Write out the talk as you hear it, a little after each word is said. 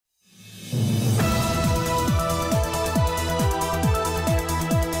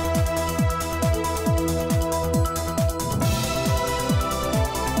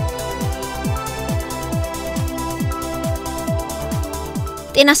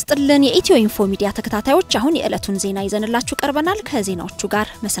ጤና ይስጥልን የኢትዮኢንፎ ሚዲያ ተከታታዮች አሁን የዕለቱን ዜና ይዘንላችሁ ቀርበናል ከዜናዎቹ ጋር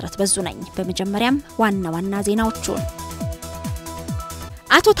መሰረት በዙ ነኝ በመጀመሪያም ዋና ዜናዎቹን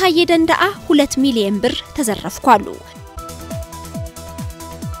አቶ ታዬ ደንደአ 2 ሚሊዮን ብር ተዘረፍኳሉ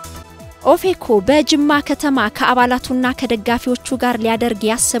ኦፌኮ በጅማ ከተማ ከአባላቱና ከደጋፊዎቹ ጋር ሊያደርግ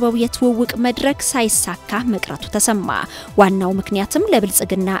ያሰበው የትውውቅ መድረክ ሳይሳካ መቅረቱ ተሰማ ዋናው ምክንያትም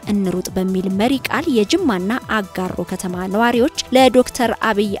ለብልጽግና እንሩጥ በሚል መሪ ቃል የጅማና አጋሮ ከተማ ነዋሪዎች ለዶክተር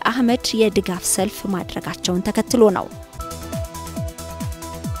አብይ አህመድ የድጋፍ ሰልፍ ማድረጋቸውን ተከትሎ ነው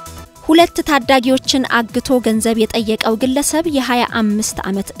ሁለት ታዳጊዎችን አግቶ ገንዘብ የጠየቀው ግለሰብ የ25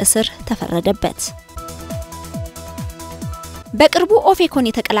 ዓመት እስር ተፈረደበት በቅርቡ ኦፌኮን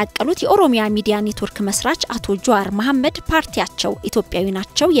የተቀላቀሉት የኦሮሚያ ሚዲያ ኔትወርክ መስራች አቶ ጀዋር መሐመድ ፓርቲያቸው ኢትዮጵያዊ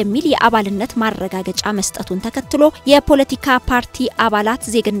ናቸው የሚል የአባልነት ማረጋገጫ መስጠቱን ተከትሎ የፖለቲካ ፓርቲ አባላት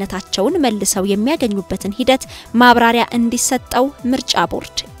ዜግነታቸውን መልሰው የሚያገኙበትን ሂደት ማብራሪያ እንዲሰጠው ምርጫ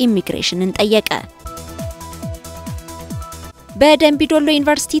ቦርድ ኢሚግሬሽንን ጠየቀ በደምቢዶሎ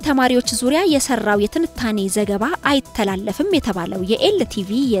ዩኒቨርሲቲ ተማሪዎች ዙሪያ የሰራው የትንታኔ ዘገባ አይተላለፍም የተባለው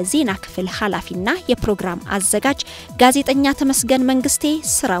የLTV የዜና ክፍል ኃላፊና የፕሮግራም አዘጋጅ ጋዜጠኛ ተመስገን መንግስቴ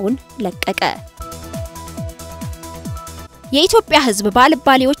ስራውን ለቀቀ የኢትዮጵያ ህዝብ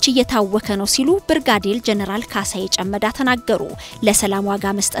ባልባሌዎች እየታወከ ነው ሲሉ ብርጋዴር ጀነራል ካሳዬ ጨመዳ ተናገሩ ለሰላም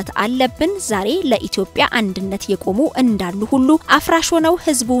ዋጋ መስጠት አለብን ዛሬ ለኢትዮጵያ አንድነት የቆሙ እንዳሉ ሁሉ አፍራሽ ሆነው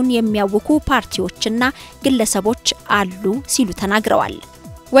ህዝቡን የሚያውኩ ፓርቲዎችና ግለሰቦች አሉ ሲሉ ተናግረዋል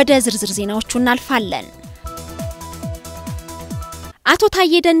ወደ ዝርዝር ዜናዎቹ እናልፋለን አቶ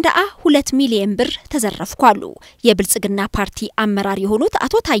ታዬ ደንደአ 2 ሚሊዮን ብር ተዘረፍኳሉ የብልጽግና ፓርቲ አመራር የሆኑት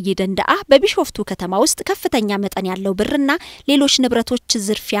አቶ ታዬ ደንደአ በቢሾፍቱ ከተማ ውስጥ ከፍተኛ መጠን ያለው ብርና ሌሎች ንብረቶች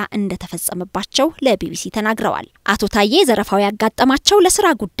ዝርፊያ እንደተፈጸመባቸው ለቢቢሲ ተናግረዋል አቶ ታዬ ዘረፋው ያጋጠማቸው ለስራ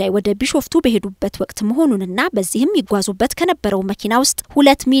ጉዳይ ወደ ቢሾፍቱ በሄዱበት ወቅት መሆኑንና በዚህም ይጓዙበት ከነበረው መኪና ውስጥ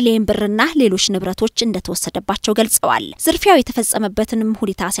 2 ሚሊዮን ብርና ሌሎች ንብረቶች እንደተወሰደባቸው ገልጸዋል ዝርፊያው የተፈጸመበትንም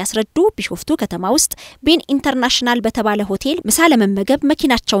ሁኔታ ሲያስረዱ ቢሾፍቱ ከተማ ውስጥ ቢን ኢንተርናሽናል በተባለ ሆቴል ምሳሌ መገብ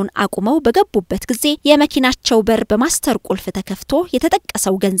መኪናቸውን አቁመው በገቡበት ጊዜ የመኪናቸው በር በማስተር ቁልፍ ተከፍቶ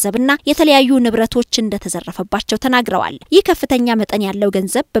የተጠቀሰው ገንዘብና የተለያዩ ንብረቶች እንደተዘረፈባቸው ተናግረዋል ይህ ከፍተኛ መጠን ያለው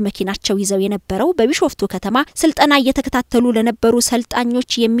ገንዘብ በመኪናቸው ይዘው የነበረው በቢሾፍቱ ከተማ ስልጠና እየተከታተሉ ለነበሩ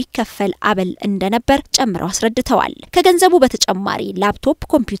ሰልጣኞች የሚከፈል አበል እንደነበር ጨምረው አስረድተዋል ከገንዘቡ በተጨማሪ ላፕቶፕ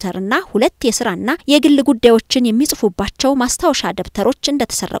ኮምፒውተርና 2 የስራና የግል ጉዳዮችን የሚጽፉባቸው ማስታወሻ ደብተሮች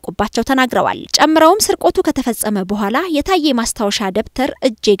እንደተሰረቁባቸው ተናግረዋል ጨምረውም ስርቆቱ ከተፈጸመ በኋላ የታየ ማስታወሻ ደብተር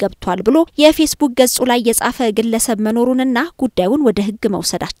እጄ ገብቷል ብሎ የፌስቡክ ገጹ ላይ የጻፈ ግለሰብ መኖሩንና ጉዳዩን ወደ ህግ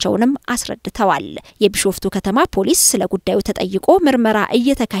መውሰዳቸውንም አስረድተዋል የቢሾፍቱ ከተማ ፖሊስ ስለ ጉዳዩ ተጠይቆ ምርመራ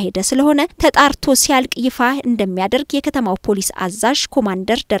እየተካሄደ ስለሆነ ተጣርቶ ሲያልቅ ይፋ እንደሚያደርግ የከተማው ፖሊስ አዛዥ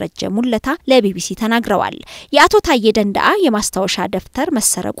ኮማንደር ደረጀ ሙለታ ለቢቢሲ ተናግረዋል የአቶ ታዬ ደንደአ የማስታወሻ ደብተር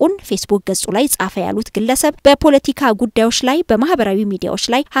መሰረቁን ፌስቡክ ገጹ ላይ ጻፈ ያሉት ግለሰብ በፖለቲካ ጉዳዮች ላይ በማህበራዊ ሚዲያዎች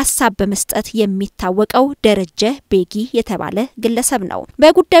ላይ ሐሳብ በመስጠት የሚታወቀው ደረጀ ቤጊ የተባለ ግለሰብ ነው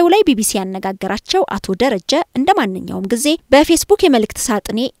በጉዳዩ ላይ ቢቢሲ ያነጋገራቸው አቶ ደረጀ እንደማንኛውም ጊዜ በፌስቡክ የመልእክት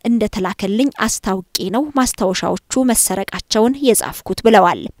ሳጥኔ እንደተላከልኝ አስታውቄ ነው ማስታወሻዎቹ መሰረቃቸውን የጻፍኩት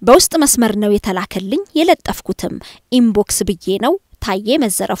ብለዋል በውስጥ መስመር ነው የተላከልኝ የለጠፍኩትም ኢንቦክስ ብዬ ነው ታዬ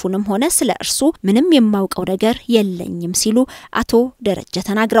መዘረፉንም ሆነ ስለ እርሱ ምንም የማውቀው ነገር የለኝም ሲሉ አቶ ደረጀ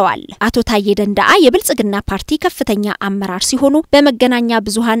ተናግረዋል አቶ ታዬ ደንደአ የብልጽግና ፓርቲ ከፍተኛ አመራር ሲሆኑ በመገናኛ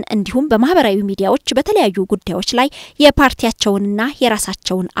ብዙሃን እንዲሁም በማህበራዊ ሚዲያዎች በተለያዩ ጉዳዮች ላይ የፓርቲያቸውንና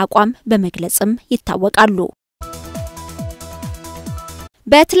የራሳቸውን አቋም በመግለጽም ይታወቃሉ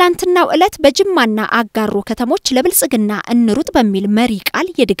በትላንትናው ዕለት በጅማና አጋሮ ከተሞች ለብልጽግና እንሩጥ በሚል መሪ ቃል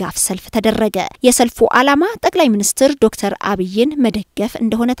የድጋፍ ሰልፍ ተደረገ የሰልፉ ዓላማ ጠቅላይ ሚኒስትር ዶክተር አብይን መደገፍ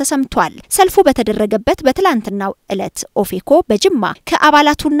እንደሆነ ተሰምቷል ሰልፉ በተደረገበት በትላንትናው ዕለት ኦፌኮ በጅማ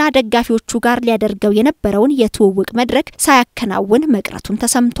ከአባላቱና ደጋፊዎቹ ጋር ሊያደርገው የነበረውን የትውውቅ መድረክ ሳያከናውን መቅረቱን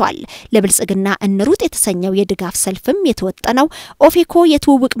ተሰምቷል ለብልጽግና እንሩጥ የተሰኘው የድጋፍ ሰልፍም የተወጠነው ኦፌኮ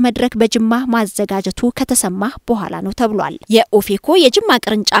የትውውቅ መድረክ በጅማ ማዘጋጀቱ ከተሰማ በኋላ ነው ተብሏል የኦፌኮ የጅማ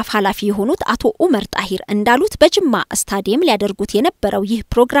ቅርንጫፍ ኃላፊ የሆኑት አቶ ኡመር ጣሂር እንዳሉት በጅማ ስታዲየም ሊያደርጉት የነበረው ይህ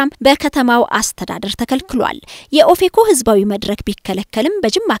ፕሮግራም በከተማው አስተዳደር ተከልክሏል የኦፌኮ ህዝባዊ መድረክ ቢከለከልም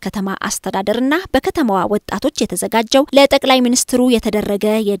በጅማ ከተማ አስተዳደርና በከተማዋ ወጣቶች የተዘጋጀው ለጠቅላይ ሚኒስትሩ የተደረገ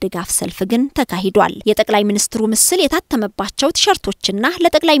የድጋፍ ሰልፍ ግን ተካሂዷል የጠቅላይ ሚኒስትሩ ምስል የታተመባቸው ቲሸርቶችና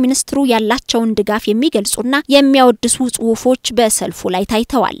ለጠቅላይ ሚኒስትሩ ያላቸውን ድጋፍ የሚገልጹና የሚያወድሱ ጽሁፎች በሰልፉ ላይ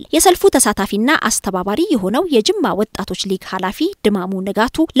ታይተዋል የሰልፉ ተሳታፊና አስተባባሪ የሆነው የጅማ ወጣቶች ሊግ ኃላፊ ድማሙ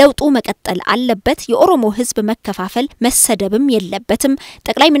ንጋቱ ለውጡ መቀጠል አለበት፣ የኦሮሞ ህዝብ መከፋፈል መሰደብም የለበትም፣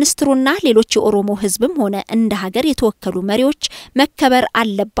 ጠቅላይ ሚኒስትሩና ሌሎች የኦሮሞ ህዝብም ሆነ እንደ ሀገር የተወከሉ መሪዎች መከበር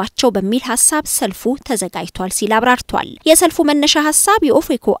አለባቸው በሚል ሐሳብ ሰልፉ ተዘጋጅቷል ሲል አብራርቷል። የሰልፉ መነሻ ሐሳብ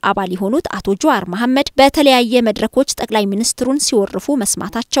የኦፌኮ አባል የሆኑት አቶ ጀዋር መሐመድ በተለያየ መድረኮች ጠቅላይ ሚኒስትሩን ሲወርፉ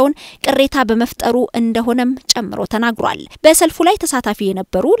መስማታቸውን ቅሬታ በመፍጠሩ እንደሆነም ጨምሮ ተናግሯል። በሰልፉ ላይ ተሳታፊ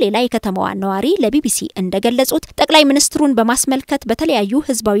የነበሩ ሌላ የከተማዋ ነዋሪ ለቢቢሲ እንደገለጹት ጠቅላይ ሚኒስትሩን በማስመልከት በተለያዩ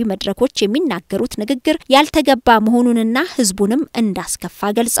ህዝባዊ መድረኮች የሚናገሩት ንግግር ያልተገባ መሆኑንና ህዝቡንም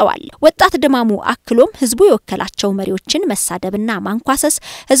እንዳስከፋ ገልጸዋል። ወጣት ደማሙ አክሎም ህዝቡ የወከላቸው መሪዎችን መሳደብና ማንኳሰስ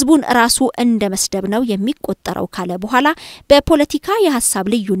ህዝቡን ራሱ እንደ መስደብ ነው የሚቆጠረው ካለ በኋላ በፖለቲካ የሐሳብ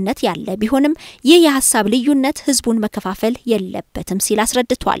ልዩነት ያለ ቢሆንም ይህ የሐሳብ ልዩነት ህዝቡን መከፋፈል የለበትም ሲል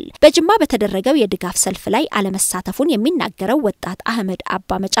አስረድቷል። በጅማ በተደረገው የድጋፍ ሰልፍ ላይ አለመሳተፉን የሚናገረው ወጣት አህመድ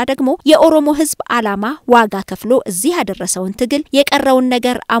አባ መጫ ደግሞ የኦሮሞ ህዝብ አላማ ዋጋ ከፍሎ እዚህ ያደረሰውን ትግል የቀረውን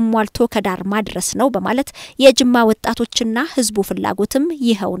ነገር አሟልቶ ከዳር ማድረስ ነው በማለት የጅማ ወጣቶችና ህዝቡ ፍላጎትም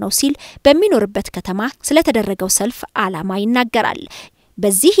ይሄው ነው ሲል በሚኖርበት ከተማ ስለተደረገው ሰልፍ አላማ ይናገራል።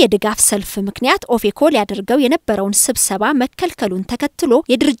 በዚህ የድጋፍ ሰልፍ ምክንያት ኦፌኮ ሊያደርገው የነበረውን ስብሰባ መከልከሉን ተከትሎ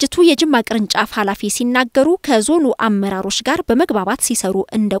የድርጅቱ የጅማ ቅርንጫፍ ኃላፊ ሲናገሩ ከዞኑ አመራሮች ጋር በመግባባት ሲሰሩ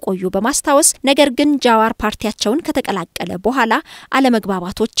እንደቆዩ በማስታወስ ነገር ግን ጃዋር ፓርቲያቸውን ከተቀላቀለ በኋላ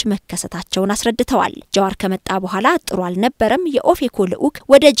አለመግባባቶች መከሰታቸውን አስረድተዋል። ጃዋር ከመጣ በኋላ ጥሩ አልነበረም። የኦፌኮ ልኡክ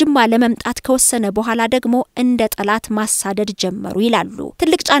ወደ ጅማ ለመምጣት ከወሰነ በኋላ ደግሞ እንደ ጠላት ማሳደድ ጀመሩ ይላሉ።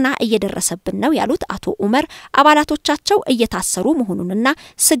 ትልቅ ጫና እየደረሰብን ነው ያሉት አቶ ኡመር አባላቶቻቸው እየታሰሩ መሆኑንና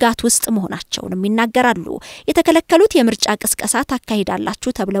ስጋት ውስጥ መሆናቸውንም ይናገራሉ። የተከለከሉት የምርጫ ቅስቀሳ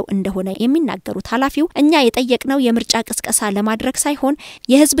ታካሂዳላችሁ ተብለው እንደሆነ የሚናገሩት ኃላፊው እኛ የጠየቅነው የምርጫ ቅስቀሳ ለማድረግ ሳይሆን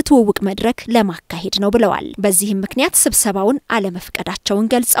የህዝብ ትውውቅ መድረክ ለማካሄድ ነው ብለዋል። በዚህም ምክንያት ስብሰባውን አለመፍቀዳቸውን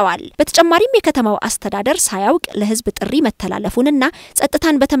ገልጸዋል። በተጨማሪም የከተማው አስተዳደር ሳያውቅ ለህዝብ ጥሪ መተላለፉንና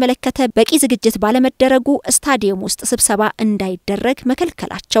ጸጥታን በተመለከተ በቂ ዝግጅት ባለመደረጉ ስታዲየም ውስጥ ስብሰባ እንዳይደረግ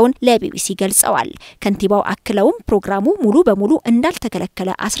መከልከላቸውን ለቢቢሲ ገልጸዋል። ከንቲባው አክለውም ፕሮግራሙ ሙሉ በሙሉ እንዳልተከለከለ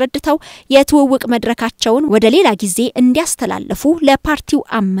አስረድተው የትውውቅ መድረካቸውን ወደ ሌላ ጊዜ እንዲያስተላልፉ ለፓርቲው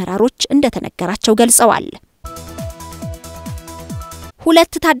አመራሮች እንደተነገራቸው ገልጸዋል።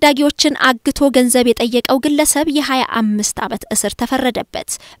 ሁለት ታዳጊዎችን አግቶ ገንዘብ የጠየቀው ግለሰብ የ25 ዓመት እስር ተፈረደበት።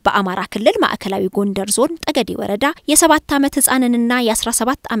 በአማራ ክልል ማዕከላዊ ጎንደር ዞን ጠገዴ ወረዳ የ7 ዓመት ህፃንንና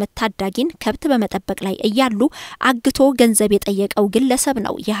የ17 ዓመት ታዳጊን ከብት በመጠበቅ ላይ እያሉ አግቶ ገንዘብ የጠየቀው ግለሰብ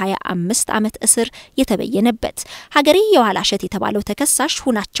ነው የ25 ዓመት እስር የተበየነበት። ሀገሬ የዋላሸት የተባለው ተከሳሽ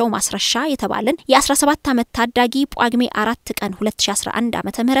ሁናቸው ማስረሻ የተባለን የ17 ዓመት ታዳጊ ጳጉሜ 4 ቀን 2011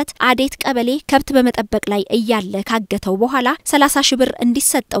 ዓ.ም አዴት ቀበሌ ከብት በመጠበቅ ላይ እያለ ካገተው በኋላ 30 ሺህ ብር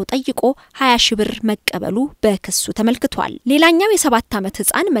እንዲሰጠው ጠይቆ 20 ሺህ ብር መቀበሉ በክሱ ተመልክቷል። ሌላኛው የ7 ዓመት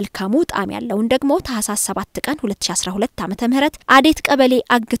ህፃን መልካሙ ጣም ያለውን ደግሞ ታህሳስ 7 ቀን 2012 ዓ.ም አዴት ቀበሌ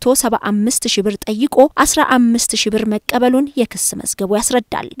አግቶ 75 ሺህ ብር ጠይቆ 15 ሺህ ብር መቀበሉን የክስ መዝገቡ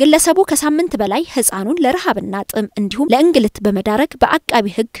ያስረዳል። ግለሰቡ ከሳምንት በላይ ህፃኑን ለረሃብና ጥም እንዲሁም ለእንግልት በመዳረግ በአቃቢ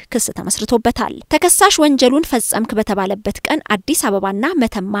ህግ ክስ ተመስርቶበታል። ተከሳሽ ወንጀሉን ፈጸምክ በተባለበት ቀን አዲስ አበባና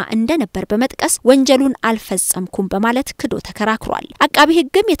መተማ እንደነበር በመጥቀስ ወንጀሉን አልፈጸምኩም በማለት ክዶ ተከራክሯል። አቃቢ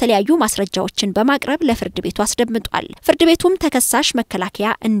ህግም የተለያዩ ማስረጃዎችን በማቅረብ ለፍርድ ቤቱ አስደምጧል። ፍርድ ቤቱም ተከሳሽ መከላከያ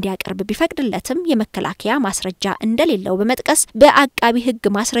እንዲያቀርብ ቢፈቅድለትም የመከላከያ ማስረጃ እንደሌለው በመጥቀስ በአቃቢ ህግ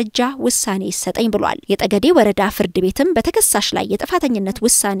ማስረጃ ውሳኔ ይሰጠኝ ብሏል። የጠገዴ ወረዳ ፍርድ ቤትም በተከሳሽ ላይ የጥፋተኝነት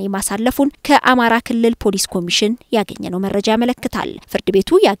ውሳኔ ማሳለፉን ከአማራ ክልል ፖሊስ ኮሚሽን ያገኘነው መረጃ ያመለክታል። ፍርድ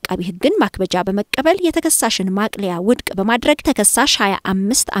ቤቱ የአቃቢ ህግን ማክበጃ በመቀበል የተከሳሽን ማቅለያ ውድቅ በማድረግ ተከሳሽ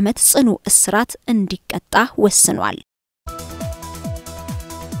 25 ዓመት ጽኑ እስራት እንዲቀጣ ወስኗል።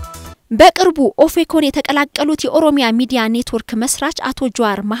 በቅርቡ ኦፌኮን የተቀላቀሉት የኦሮሚያ ሚዲያ ኔትወርክ መስራች አቶ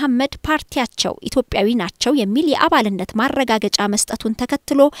ጀዋር መሐመድ ፓርቲያቸው ኢትዮጵያዊ ናቸው የሚል የአባልነት ማረጋገጫ መስጠቱን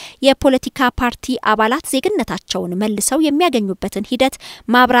ተከትሎ የፖለቲካ ፓርቲ አባላት ዜግነታቸውን መልሰው የሚያገኙበትን ሂደት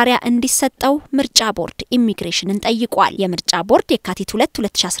ማብራሪያ እንዲሰጠው ምርጫ ቦርድ ኢሚግሬሽንን ጠይቋል። የምርጫ ቦርድ የካቲት 2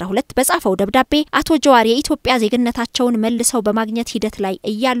 2012 በጻፈው ደብዳቤ አቶ ጀዋር የኢትዮጵያ ዜግነታቸውን መልሰው በማግኘት ሂደት ላይ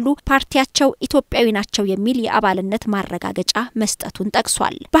እያሉ ፓርቲያቸው ኢትዮጵያዊ ናቸው የሚል የአባልነት ማረጋገጫ መስጠቱን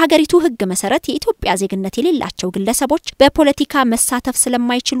ጠቅሷል። በሀገሪቱ ህግ መሰረት የኢትዮጵያ ዜግነት የሌላቸው ግለሰቦች በፖለቲካ መሳተፍ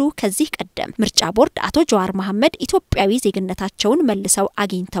ስለማይችሉ ከዚህ ቀደም ምርጫ ቦርድ አቶ ጀዋር መሐመድ ኢትዮጵያዊ ዜግነታቸውን መልሰው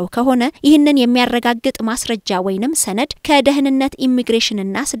አግኝተው ከሆነ ይህንን የሚያረጋግጥ ማስረጃ ወይንም ሰነድ ከደህንነት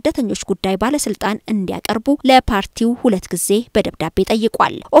ኢሚግሬሽንና ስደተኞች ጉዳይ ባለስልጣን እንዲያቀርቡ ለፓርቲው 2 ጊዜ በደብዳቤ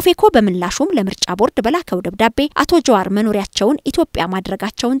ጠይቋል። ኦፌኮ በምላሹም ለምርጫ ቦርድ በላከው ደብዳቤ አቶ ጀዋር መኖሪያቸውን ኢትዮጵያ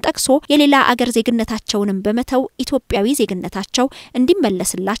ማድረጋቸውን ጠቅሶ የሌላ አገር ዜግነታቸውንም በመተው ኢትዮጵያዊ ዜግነታቸው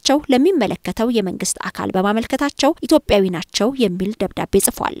እንዲመለስላቸው ለሚመለከተው የመንግስት አካል በማመልከታቸው ኢትዮጵያዊ ናቸው የሚል ደብዳቤ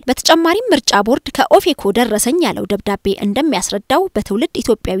ጽፏል። በተጨማሪም ምርጫ ቦርድ ከኦፌኮ ደረሰኝ ያለው ደብዳቤ እንደሚያስረዳው በትውልድ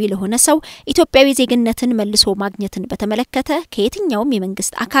ኢትዮጵያዊ ለሆነ ሰው ኢትዮጵያዊ ዜግነትን መልሶ ማግኘትን በተመለከተ ከየትኛውም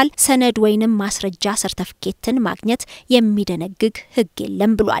የመንግስት አካል ሰነድ ወይንም ማስረጃ ሰርተፊኬትን ማግኘት የሚደነግግ ህግ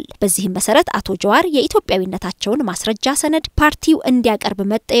የለም ብሏል። በዚህም መሰረት አቶ ጀዋር የኢትዮጵያዊነታቸውን ማስረጃ ሰነድ ፓርቲው እንዲያቀርብ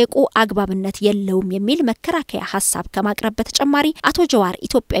መጠየቁ አግባብነት የለውም የሚል መከራከያ ሐሳብ ከማቅረብ በተጨማሪ አቶ ጀዋር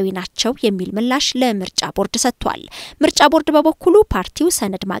ኢትዮጵያዊ ናቸው የሚል ምላሽ ለምርጫ ቦርድ ሰጥቷል። ምርጫ ቦርድ በበኩሉ ፓርቲው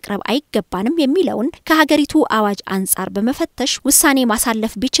ሰነድ ማቅረብ አይገባንም የሚለውን ከሀገሪቱ አዋጅ አንጻር በመፈተሽ ውሳኔ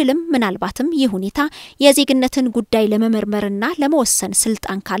ማሳለፍ ቢችልም ምናልባትም ይህ ሁኔታ የዜግነትን ጉዳይ ለመመርመርና ለመወሰን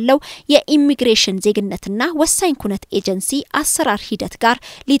ስልጣን ካለው የኢሚግሬሽን ዜግነትና ወሳኝ ኩነት ኤጀንሲ አሰራር ሂደት ጋር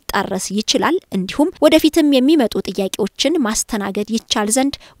ሊጣረስ ይችላል። እንዲሁም ወደፊትም የሚመጡ ጥያቄዎችን ማስተናገድ ይቻል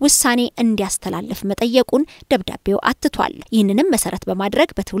ዘንድ ውሳኔ እንዲያስተላልፍ መጠየቁን ደብዳቤው አትቷል። ይህንንም መሰረት በማድረግ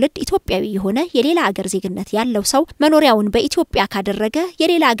በትውልድ ኢትዮጵያዊ የሆነ የሌላ ሀገር ዜግነት ያለው ሰው መኖሪያውን በኢትዮጵያ ካደረገ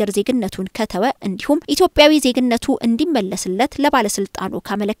የሌላ ሀገር ዜግነቱን ከተወ እንዲሁም ኢትዮጵያዊ ዜግነቱ እንዲመለስለት ለባለስልጣኑ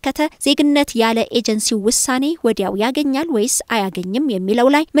ካመለከተ ዜግነት ያለ ኤጀንሲው ውሳኔ ወዲያው ያገኛል ወይስ አያገኝም የሚለው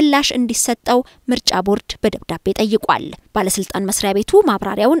ላይ ምላሽ እንዲሰጠው ምርጫ ቦርድ በደብዳቤ ጠይቋል። ባለስልጣን መስሪያ ቤቱ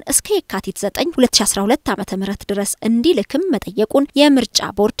ማብራሪያውን እስከ የካቲት 9 2012 ዓ.ም ድረስ እንዲልክም መጠየቁን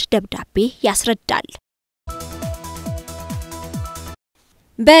የምርጫ ቦርድ ደብዳቤ ያስረዳል።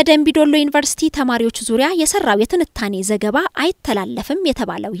 በደምቢዶሎ ዩኒቨርሲቲ ተማሪዎች ዙሪያ የሰራው የትንታኔ ዘገባ አይተላለፍም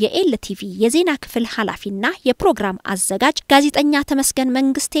የተባለው የኤልቲቪ የዜና ክፍል ኃላፊና የፕሮግራም አዘጋጅ ጋዜጠኛ ተመስገን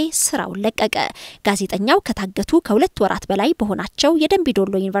መንግስቴ ስራውን ለቀቀ። ጋዜጠኛው ከታገቱ ከ2 ወራት በላይ በሆናቸው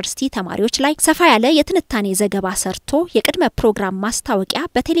የደምቢዶሎ ዩኒቨርሲቲ ተማሪዎች ላይ ሰፋ ያለ የትንታኔ ዘገባ ሰርቶ የቅድመ ፕሮግራም ማስታወቂያ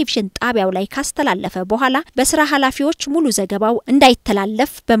በቴሌቪዥን ጣቢያው ላይ ካስተላለፈ በኋላ በስራ ኃላፊዎች ሙሉ ዘገባው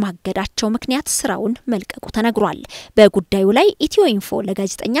እንዳይተላለፍ በማገዳቸው ምክንያት ስራውን መልቀቁ ተነግሯል። በጉዳዩ ላይ EthioInfo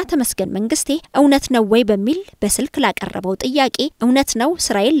ጋዜጠኛ ተመስገን መንግስቴ እውነት ነው ወይ በሚል በስልክ ላቀረበው ጥያቄ እውነት ነው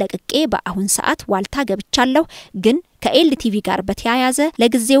ስራዬን ለቅቄ በአሁን ሰዓት ዋልታ ገብቻለሁ ግን ከኤልቲቪ ጋር በተያያዘ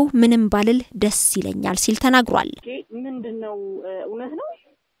ለጊዜው ምንም ባልል ደስ ይለኛል ሲል ተናግሯል። ምንድነው እውነት ነው?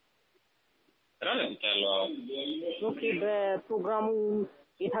 ኦኬ በፕሮግራሙ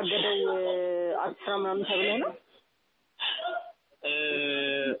የታገደው አስራምናም ተብለ ነው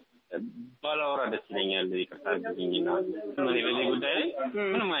ባላወራ ደስ ይለኛል ይቅርታ አድርጉኝና ምን በዚህ ጉዳይ ላይ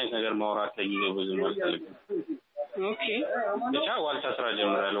ምንም አይነት ነገር ማውራት ለጊዜው ብዙ አልፈልግም። ኦኬ ብቻ ዋልታ ስራ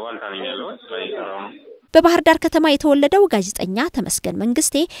ጀምራለሁ ዋልታ ነኝ ያለው ስለይሰራው ነው። በባህር ዳር ከተማ የተወለደው ጋዜጠኛ ተመስገን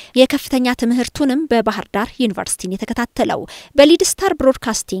መንግስቴ የከፍተኛ ትምህርቱንም በባህር ዳር ዩኒቨርሲቲ የተከታተለው በሊድስታር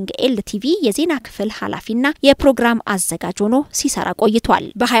ብሮድካስቲንግ ኤልቲቪ የዜና ክፍል ኃላፊና የፕሮግራም አዘጋጅ ሆኖ ሲሰራ ቆይቷል።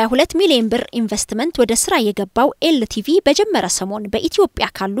 በ22 ሚሊዮን ብር ኢንቨስትመንት ወደ ስራ የገባው ኤልቲቪ በጀመረ ሰሞን በኢትዮጵያ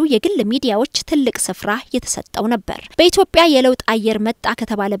ካሉ የግል ሚዲያዎች ትልቅ ስፍራ የተሰጠው ነበር። በኢትዮጵያ የለውጥ አየር መጣ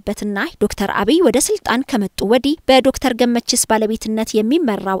ከተባለበትና ዶክተር አብይ ወደ ስልጣን ከመጡ ወዲህ በዶክተር ገመችስ ባለቤትነት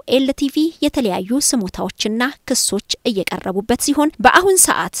የሚመራው ኤልቲቪ የተለያዩ ስሞታ ና ክሶች እየቀረቡበት ሲሆን በአሁን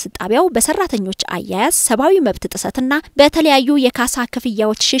ሰዓት ጣቢያው በሰራተኞች አያያዝ ሰባዊ መብት ጥሰትና በተለያዩ የካሳ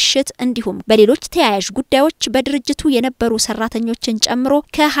ክፍያዎች ሽሽት እንዲሁም በሌሎች ተያያዥ ጉዳዮች በድርጅቱ የነበሩ ሰራተኞችን ጨምሮ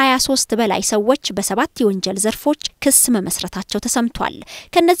ከ23 በላይ ሰዎች በ7 የወንጀል ዘርፎች ክስ መመስረታቸው ተሰምቷል።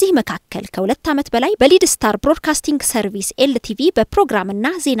 ከነዚህ መካከል ከ2 ዓመት በላይ በሊድስታር ብሮድካስቲንግ ሰርቪስ ኤልቲቪ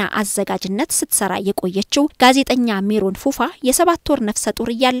በፕሮግራምና ዜና አዘጋጅነት ስትሰራ የቆየችው ጋዜጠኛ ሜሮን ፉፋ የ7 ወር ነፍሰ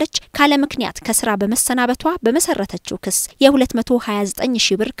ጡር ያለች ካለ ምክንያት ከስራ በመሰናበቷ በመሰረተችው ክስ የ229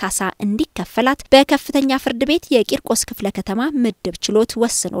 ሺህ ብር ካሳ እንዲከፈላት በከፍተኛ ፍርድ ቤት የቂርቆስ ክፍለ ከተማ ምድብ ችሎት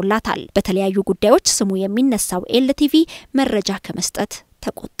ወስኖላታል። በተለያዩ ጉዳዮች ስሙ የሚነሳው ኤልቲቪ መረጃ ከመስጠት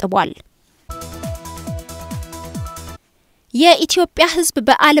ተቆጥቧል። የኢትዮጵያ ህዝብ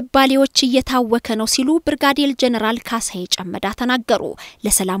በአልባሌዎች እየታወከ ነው ሲሉ ብርጋዴር ጀነራል ካሳዬ ጨመዳ ተናገሩ።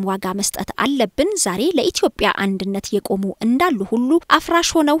 ለሰላም ዋጋ መስጠት አለብን። ዛሬ ለኢትዮጵያ አንድነት የቆሙ እንዳሉ ሁሉ አፍራሽ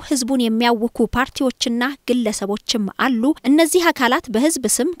ሆነው ህዝቡን የሚያውኩ ፓርቲዎችና ግለሰቦችም አሉ። እነዚህ አካላት በህዝብ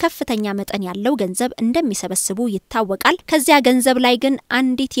ስም ከፍተኛ መጠን ያለው ገንዘብ እንደሚሰበስቡ ይታወቃል። ከዚያ ገንዘብ ላይ ግን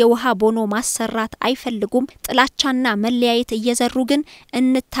አንዲት የውሃ ቦኖ ማሰራት አይፈልጉም። ጥላቻና መለያየት እየዘሩ ግን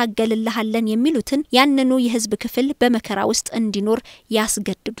እንታገልልሃለን የሚሉትን ያንኑ የህዝብ ክፍል በመከራ እንዲኖር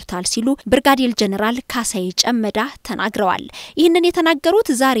ያስገድዱታል ሲሉ ብርጋዴር ጀነራል ካሳዬ ጨመዳ ተናግረዋል። ይህንን የተናገሩት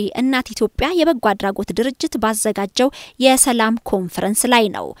ዛሬ እናት ኢትዮጵያ የበጎ አድራጎት ድርጅት ባዘጋጀው የሰላም ኮንፈረንስ ላይ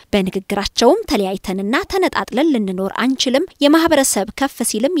ነው። በንግግራቸውም ተለያይተንና ተነጣጥለን ልንኖር አንችልም፣ የማህበረሰብ ከፍ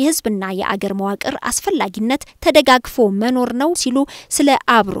ሲልም የህዝብና የአገር መዋቅር አስፈላጊነት ተደጋግፎ መኖር ነው ሲሉ ስለ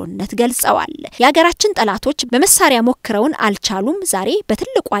አብሮነት ገልጸዋል። የአገራችን ጠላቶች በመሳሪያ ሞክረውን አልቻሉም። ዛሬ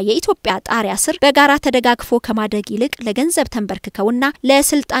በትልቋ የኢትዮጵያ ጣሪያ ስር በጋራ ተደጋግፎ ከማደግ ይልቅ ለገንዘብ ተንበርክከውና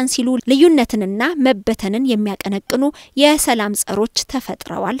ለስልጣን ሲሉ ልዩነትንና መበተንን የሚያቀነቅኑ የሰላም ጸሮች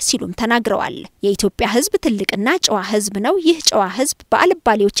ተፈጥረዋል ሲሉም ተናግረዋል። የኢትዮጵያ ህዝብ ትልቅና ጨዋ ህዝብ ነው። ይህ ጨዋ ህዝብ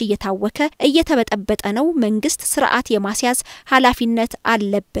በአልባሌዎች እየታወከ እየተበጠበጠ ነው። መንግስት ስርዓት የማስያዝ ኃላፊነት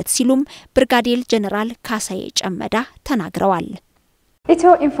አለበት ሲሉም ብርጋዴር ጀነራል ካሳዬ ጨመዳ ተናግረዋል።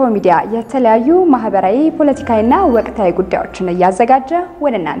 EthioInfo Media የተለያዩ ማህበራዊ ፖለቲካዊና ወቅታዊ ጉዳዮችን ያዘጋጀ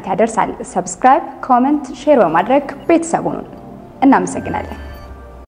ወደ እናንተ ያደርሳል። ሰብስክራይብ፣ ኮሜንት፣ ሼር በማድረግ ቤተሰቡን እናመሰግናለን።